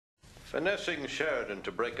Finessing Sheridan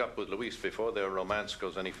to break up with Louise before their romance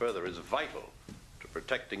goes any further is vital to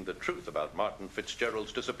protecting the truth about Martin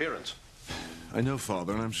Fitzgerald's disappearance. I know,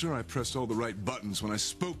 Father, and I'm sure I pressed all the right buttons when I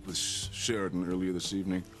spoke with Sheridan earlier this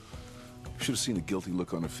evening. You should have seen the guilty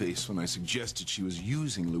look on her face when I suggested she was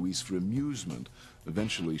using Louise for amusement.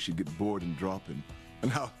 Eventually, she'd get bored and drop him.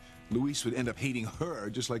 And how Louise would end up hating her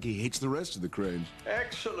just like he hates the rest of the Cranes.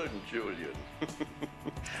 Excellent, Julian.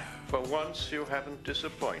 For once, you haven't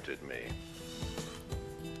disappointed me.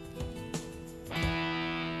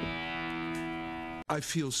 I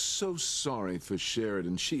feel so sorry for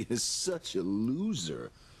Sheridan. She is such a loser.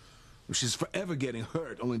 She's forever getting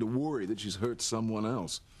hurt, only to worry that she's hurt someone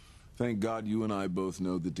else. Thank God you and I both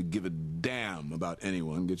know that to give a damn about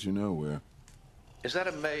anyone gets you nowhere. Is that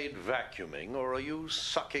a maid vacuuming, or are you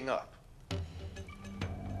sucking up?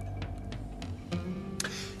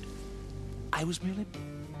 I was merely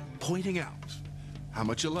pointing out how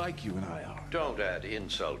much alike you and I are. Don't add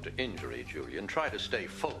insult to injury, Julian. Try to stay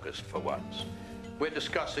focused for once. We're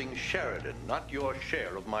discussing Sheridan, not your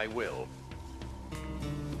share of my will.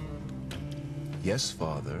 Yes,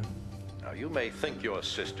 Father. Now, you may think your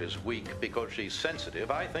sister's weak because she's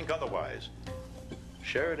sensitive. I think otherwise.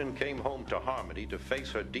 Sheridan came home to Harmony to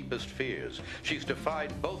face her deepest fears. She's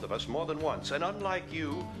defied both of us more than once, and unlike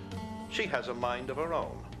you, she has a mind of her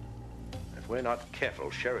own. If we're not careful,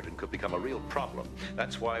 Sheridan could become a real problem.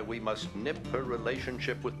 That's why we must nip her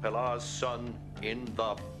relationship with Pilar's son in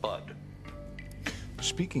the bud.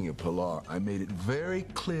 Speaking of Pilar, I made it very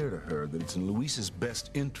clear to her that it's in Louise's best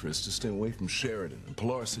interest to stay away from Sheridan. And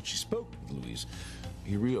Pilar said she spoke with Louise.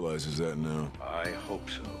 He realizes that now. I hope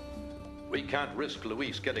so. We can't risk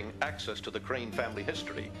Louise getting access to the Crane family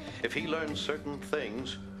history. If he learns certain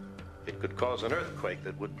things, it could cause an earthquake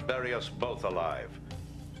that would bury us both alive.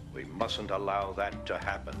 We mustn't allow that to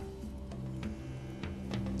happen.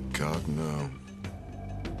 God, no.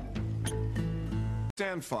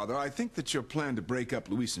 Father, I think that your plan to break up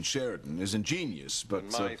Louise and Sheridan is ingenious, but...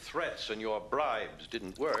 When my threats and your bribes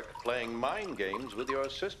didn't work, playing mind games with your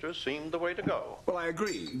sister seemed the way to go. Well, I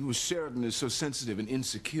agree. Sheridan is so sensitive and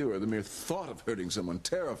insecure, the mere thought of hurting someone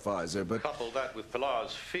terrifies her, but... Couple that with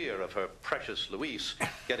Pilar's fear of her precious Louise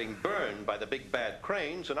getting burned by the big bad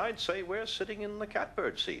Cranes, and I'd say we're sitting in the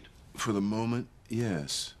catbird seat. For the moment,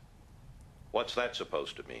 yes. What's that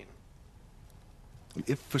supposed to mean?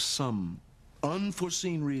 If for some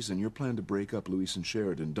unforeseen reason your plan to break up Louise and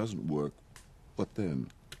Sheridan doesn't work, what then?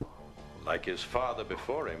 Like his father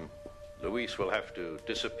before him, Louise will have to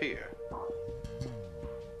disappear.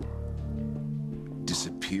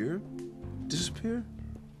 Disappear? Disappear?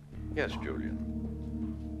 Yes,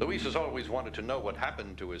 Julian. Louise has always wanted to know what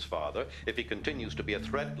happened to his father. If he continues to be a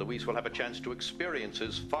threat, Louise will have a chance to experience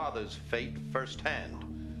his father's fate firsthand.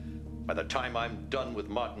 By the time I'm done with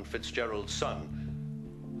Martin Fitzgerald's son,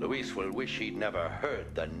 Louise will wish he'd never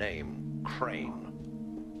heard the name Crane.